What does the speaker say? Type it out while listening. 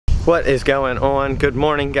What is going on? Good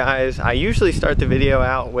morning, guys. I usually start the video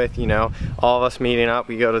out with, all of us meeting up.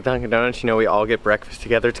 We go to Dunkin' Donuts, we all get breakfast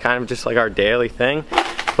together. It's kind of just like our daily thing.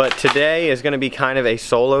 But today is going to be kind of a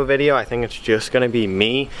solo video. I think it's just going to be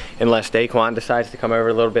me, unless Daquan decides to come over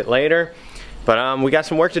a little bit later. But we got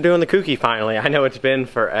some work to do in the Kouki finally. I know it's been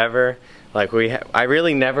forever. I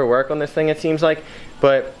really never work on this thing, it seems like.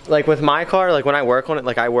 But with my car, when I work on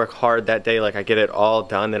it, I work hard that day, I get it all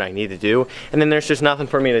done that I need to do, and then there's just nothing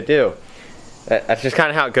for me to do. That's just kind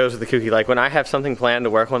of how it goes with the Kouki. When I have something planned to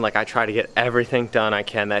work on, I try to get everything done I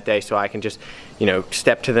can that day so I can just,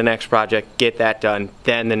 step to the next project, get that done,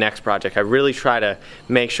 then the next project. I really try to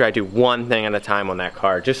make sure I do one thing at a time on that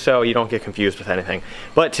car, just so you don't get confused with anything.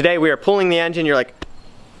 But today we are pulling the engine. You're like,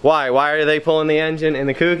 why? Why are they pulling the engine in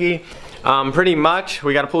the Kouki? Pretty much,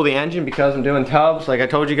 we got to pull the engine because I'm doing tubs. Like I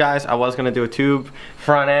told you guys, I was going to do a tube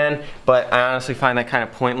front end, but I honestly find that kind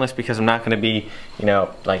of pointless because I'm not going to be,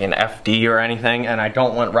 like an FD or anything, and I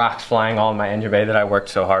don't want rocks flying all in my engine bay that I worked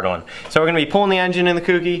so hard on. So we're going to be pulling the engine in the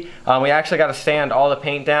Kouki. We actually got to sand all the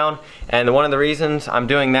paint down, and one of the reasons I'm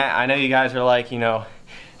doing that, I know you guys are like,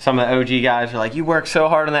 some of the OG guys are like, you worked so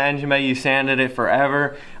hard on the engine bay, you sanded it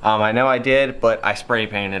forever. I know I did, but I spray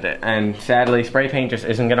painted it. And sadly, spray paint just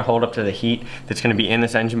isn't gonna hold up to the heat that's gonna be in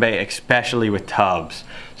this engine bay, especially with tubs.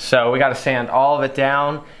 So we gotta sand all of it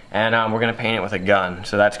down, and we're gonna paint it with a gun,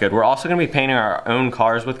 so that's good. We're also gonna be painting our own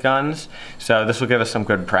cars with guns, so this will give us some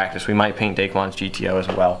good practice. We might paint Daquan's GTO as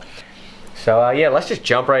well. So yeah, let's just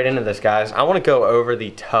jump right into this, guys. I wanna go over the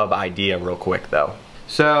tub idea real quick though.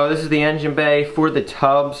 So this is the engine bay for the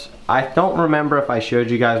tubs. I don't remember if I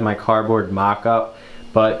showed you guys my cardboard mock-up,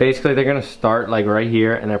 but basically they're gonna start right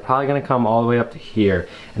here, and they're probably gonna come all the way up to here.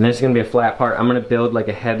 And this is gonna be a flat part. I'm gonna build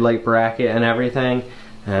a headlight bracket and everything.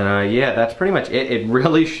 And yeah, that's pretty much it. It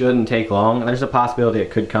really shouldn't take long. There's a possibility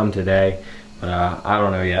it could come today, but I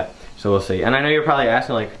don't know yet. So we'll see. And I know you're probably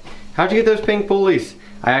asking how'd you get those pink pulleys?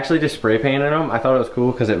 I actually just spray painted them. I thought it was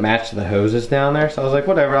cool because it matched the hoses down there. So I was like,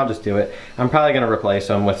 whatever, I'll just do it. I'm probably gonna replace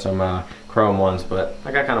them with some chrome ones, but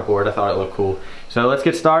I got kind of bored. I thought it looked cool. So let's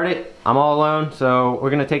get started. I'm all alone, so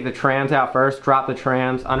we're gonna take the trans out first, drop the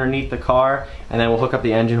trans underneath the car, and then we'll hook up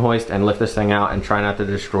the engine hoist and lift this thing out and try not to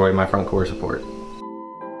destroy my front core support.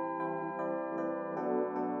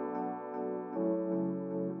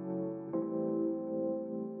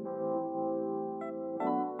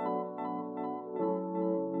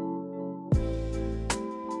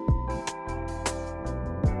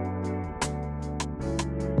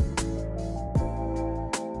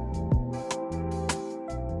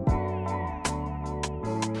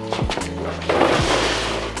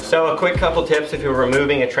 So a quick couple tips if you're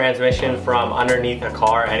removing a transmission from underneath a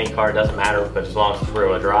car, any car, doesn't matter, but as long as it's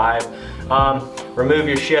rear-wheel drive. Remove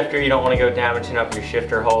your shifter. You don't want to go damaging up your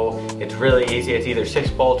shifter hole. It's really easy. It's either 6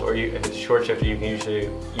 bolts, or if it's a short shifter, you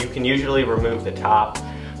can usually remove the top.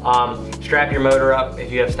 Strap your motor up.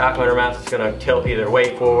 If you have stock motor mounts, it's going to tilt either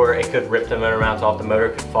way forward. It could rip the motor mounts off. The motor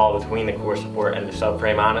could fall between the core support and the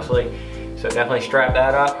subframe, honestly. So definitely strap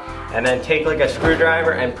that up, and then take a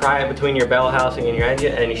screwdriver and pry it between your bell housing and your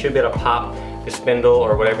engine, and you should be able to pop the spindle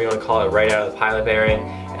or whatever you want to call it right out of the pilot bearing,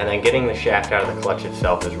 and then getting the shaft out of the clutch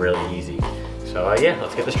itself is really easy. So yeah,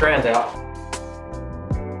 let's get this trans out.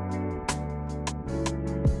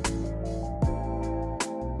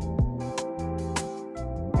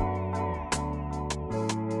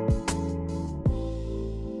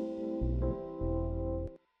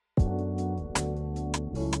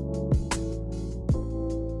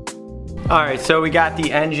 Alright, so we got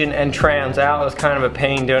the engine and trans out. It was kind of a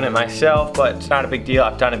pain doing it myself, but it's not a big deal.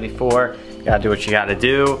 I've done it before. You gotta do what you gotta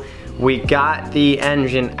do. We got the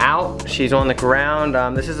engine out. She's on the ground.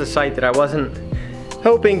 This is a site that I wasn't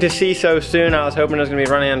hoping to see so soon. I was hoping it was gonna be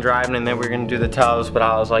running and driving, and then we were gonna do the tubs, but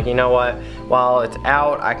I was like, you know what? While it's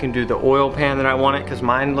out, I can do the oil pan that I wanted, because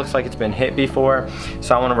mine looks like it's been hit before.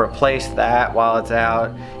 So I wanna replace that while it's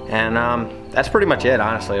out. And that's pretty much it,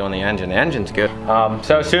 honestly, on the engine. The engine's good.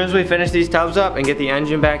 So as soon as we finish these tubs up and get the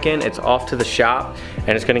engine back in, it's off to the shop,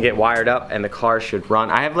 and it's gonna get wired up, and the car should run.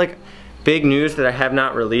 I have big news that I have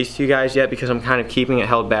not released to you guys yet because I'm kind of keeping it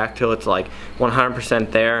held back till it's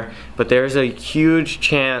 100% there. But there's a huge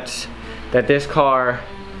chance that this car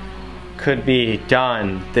could be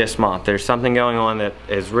done this month. There's something going on that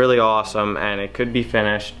is really awesome, and it could be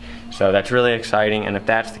finished. So that's really exciting, and if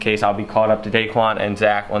that's the case, I'll be caught up to Daquan and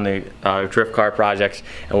Zach on the drift car projects,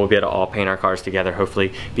 and we'll be able to all paint our cars together,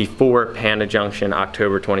 hopefully before Panda Junction,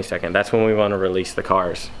 October 22nd. That's when we want to release the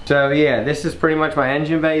cars. So yeah, this is pretty much my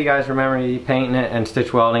engine bay. You guys remember me painting it and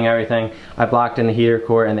stitch welding everything. I blocked in the heater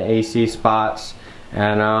core and the AC spots,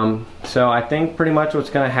 and so I think pretty much what's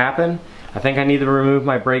going to happen, I think I need to remove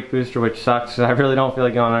my brake booster, which sucks because I really don't feel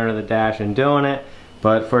like going under the dash and doing it.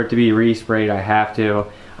 But for it to be resprayed, I have to.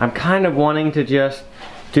 I'm kind of wanting to just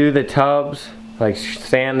do the tubs, like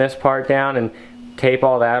sand this part down and tape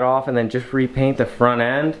all that off and then just repaint the front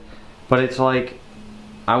end. But it's like,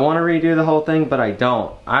 I want to redo the whole thing, but I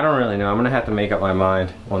don't really know. I'm gonna have to make up my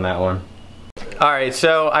mind on that one. Alright,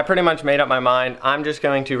 so I pretty much made up my mind. I'm just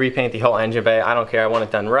going to repaint the whole engine bay. I don't care, I want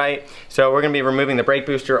it done right. So we're going to be removing the brake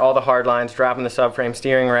booster, all the hard lines, dropping the subframe,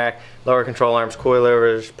 steering rack, lower control arms,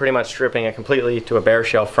 coilovers, pretty much stripping it completely to a bare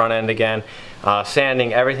shell front end again,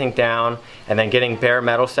 sanding everything down, and then getting bare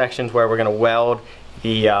metal sections where we're going to weld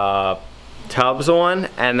the tubs on,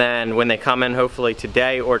 and then when they come in hopefully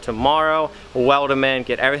today or tomorrow, we'll weld them in,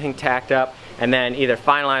 get everything tacked up, and then either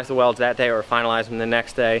finalize the welds that day or finalize them the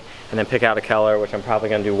next day, and then pick out a color, which I'm probably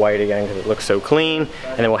going to do white again because it looks so clean,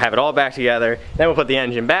 and then we'll have it all back together. Then we'll put the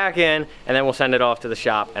engine back in, and then we'll send it off to the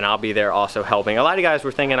shop, and I'll be there also helping. A lot of you guys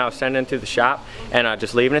were thinking I was sending it to the shop and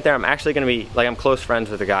just leaving it there. I'm actually going to be, like, I'm close friends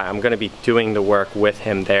with the guy. I'm going to be doing the work with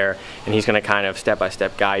him there, and he's going to kind of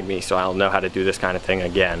step-by-step guide me so I'll know how to do this kind of thing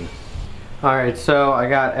again. Alright, so I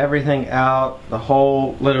got everything out, the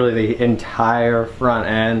whole, literally the entire front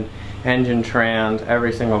end, engine trans,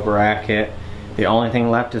 every single bracket. The only thing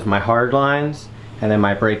left is my hard lines and then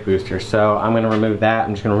my brake booster. So I'm going to remove that.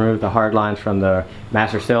 I'm just going to remove the hard lines from the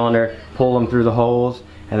master cylinder, pull them through the holes,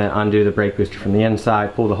 and then undo the brake booster from the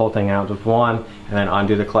inside, pull the whole thing out with one, and then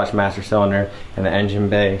undo the clutch master cylinder, and the engine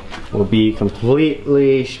bay will be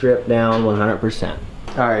completely stripped down 100%.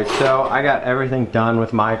 Alright, so I got everything done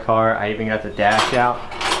with my car. I even got the dash out.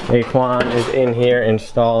 Daquan is in here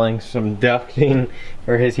installing some ducting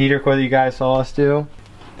for his heater coil that you guys saw us do.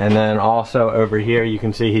 And then also over here you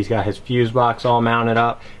can see he's got his fuse box all mounted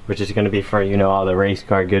up, which is going to be for, you know, all the race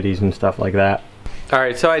car goodies and stuff like that.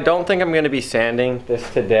 Alright, so I don't think I'm going to be sanding this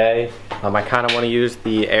today. I kind of want to use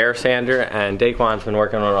the air sander, and Daquan's been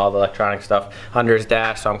working on all the electronic stuff under his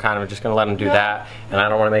dash, so I'm kind of just going to let him do that, and I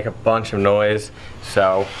don't want to make a bunch of noise,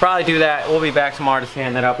 so probably do that. We'll be back tomorrow to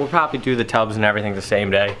sand that up. We'll probably do the tubs and everything the same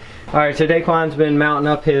day. Alright, so Daquan's been mounting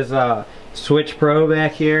up his Switch Pro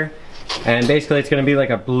back here, and basically it's going to be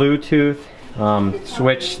like a Bluetooth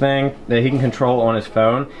switch thing that he can control on his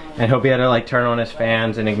phone, and he'll be able to like turn on his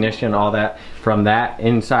fans and ignition, all that from that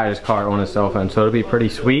inside his car on his cell phone, so it'll be pretty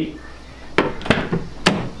sweet.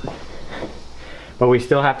 But we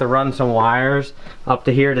still have to run some wires up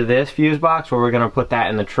to here to this fuse box where we're going to put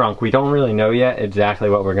that in the trunk. We don't really know yet exactly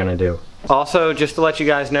what we're going to do. Also, just to let you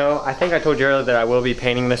guys know, I think I told you earlier that I will be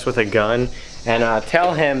painting this with a gun, and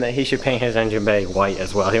tell him that he should paint his engine bay white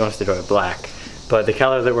as well. He wants to do it black. But the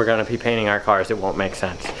color that we're going to be painting our cars, it won't make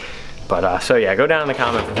sense. But so yeah, go down in the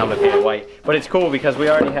comments and tell me to paint it white. But it's cool because we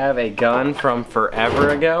already have a gun from forever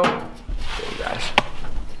ago. Show you guys.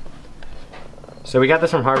 So we got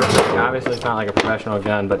this from Harbor Freight. Obviously it's not like a professional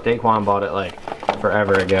gun, but Daquan bought it like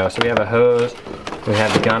forever ago. So we have a hose, we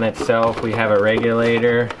have the gun itself, we have a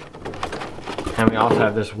regulator, and we also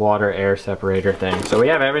have this water air separator thing. So we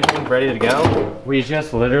have everything ready to go. We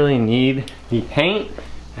just literally need the paint,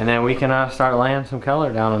 and then we can start laying some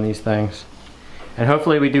color down on these things. And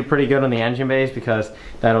hopefully we do pretty good on the engine bays, because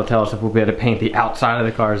that'll tell us if we'll be able to paint the outside of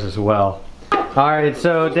the cars as well. Alright,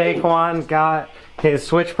 so Daquan got his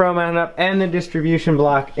Switch Pro mounted up and the distribution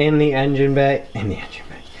block in the engine bay.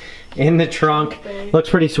 In the trunk. Looks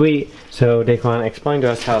pretty sweet. So Daquan, explain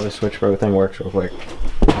to us how the Switch Pro thing works real quick.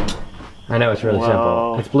 I know it's really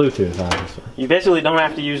simple. It's Bluetooth, obviously. You basically don't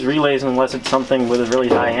have to use relays unless it's something with a really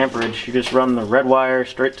high amperage. You just run the red wire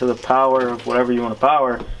straight to the power of whatever you want to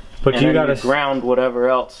power. But and you got to ground whatever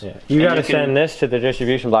else. Yeah. You got to send this to the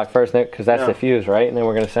distribution block first, because that's the fuse, right? And then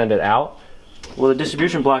we're going to send it out. Well, the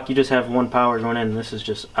distribution block, you just have one power going in, and this is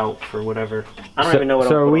just out for whatever. I don't even know what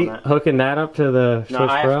I'm putting on that. So are we hooking that up to the Switch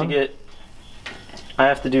Pro? I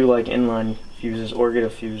have to do like inline fuses or get a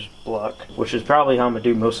fuse block, which is probably how I'm gonna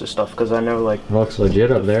do most of the stuff, because I know like looks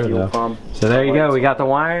legit up there though. Pump, so there you go. We got the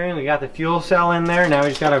wiring, we got the fuel cell in there. Now we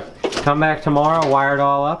just gotta come back tomorrow, wire it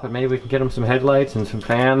all up, and maybe we can get them some headlights and some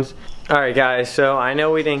fans. Alright guys, so I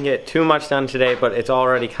know we didn't get too much done today, but it's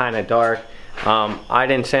already kind of dark. I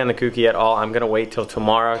didn't sand the Kouki at all. I'm gonna wait till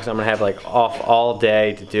tomorrow because I'm gonna have like off all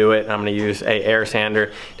day to do it. I'm gonna use a air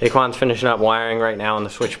sander. Daquan's finishing up wiring right now on the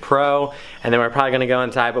Switch Pro, and then we're probably gonna go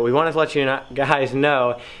inside. But we wanted to let you guys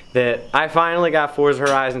know that I finally got Forza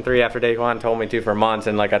Horizon 3 after Daquan told me to for months,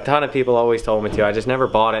 and like a ton of people always told me to. I just never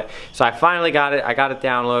bought it. So I finally got it. I got it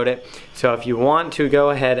downloaded. So if you want to go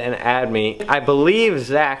ahead and add me, I believe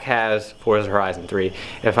Zach has Forza Horizon 3.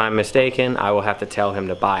 If I'm mistaken, I will have to tell him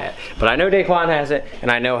to buy it. But I know Daquan has it,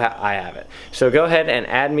 and I know I have it. So go ahead and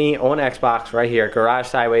add me on Xbox right here, Garage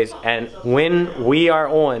Sideways, and when we are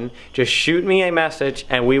on, just shoot me a message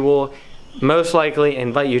and we will most likely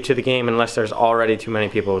invite you to the game unless there's already too many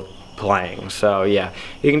people playing. So yeah,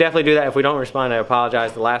 you can definitely do that. If we don't respond, I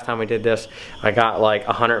apologize. The last time we did this, I got like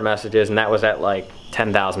 100 messages, and that was at like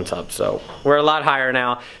 10,000 subs. So we're a lot higher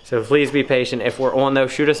now, so please be patient. If we're on though,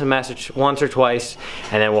 shoot us a message once or twice,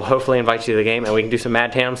 and then we'll hopefully invite you to the game and we can do some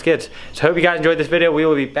Mad Tandem skids. So hope you guys enjoyed this video. We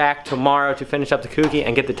will be back tomorrow to finish up the Kouki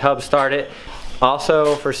and get the tub started.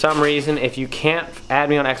 Also, for some reason, if you can't add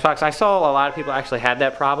me on Xbox, I saw a lot of people actually had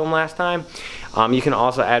that problem last time. You can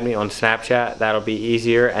also add me on Snapchat. That'll be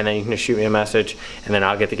easier, and then you can just shoot me a message, and then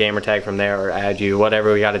I'll get the gamer tag from there or add you,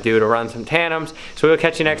 whatever we got to do to run some tandems. So we'll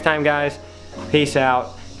catch you next time, guys. Peace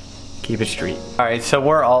out. Keep it street. All right, so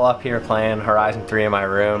we're all up here playing Horizon 3 in my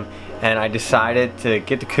room, and I decided to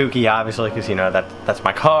get the Kouki, obviously, because you know that's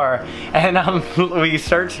my car. And we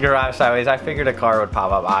searched Garage Sideways. I figured a car would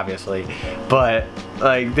pop up, obviously, but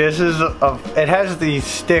like this is it has the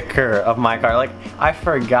sticker of my car. Like I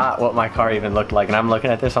forgot what my car even looked like, and I'm looking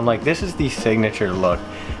at this. I'm like, this is the signature look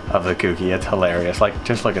of the Kouki. It's hilarious. Like,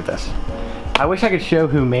 just look at this. I wish I could show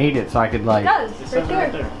who made it so I could like. It does,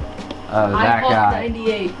 right there. Oh, that guy.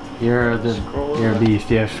 98. You're a beast.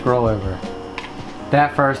 Yeah, scroll over.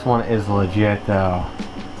 That first one is legit though.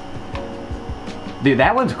 Dude,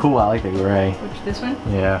 that one's cool. I like the gray. Which, this one?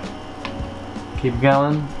 Yeah. Keep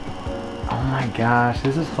going. Oh my gosh,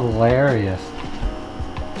 this is hilarious.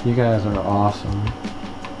 You guys are awesome.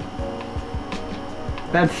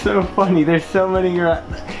 That's so funny. There's so many.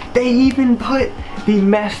 They even put the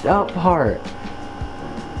messed up part.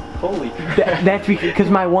 Holy crap. That's because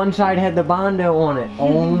my one side had the Bondo on it.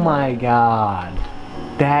 Oh my god.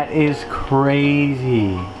 That is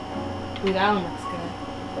crazy. Ooh, that one looks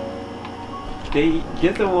good. They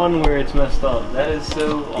get the one where it's messed up. That is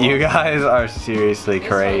so awesome. You guys are seriously This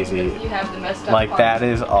crazy. one, you have the messed up Like part. that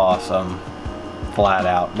is awesome. Flat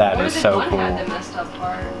out. That is so cool. One had the messed up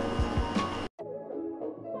part.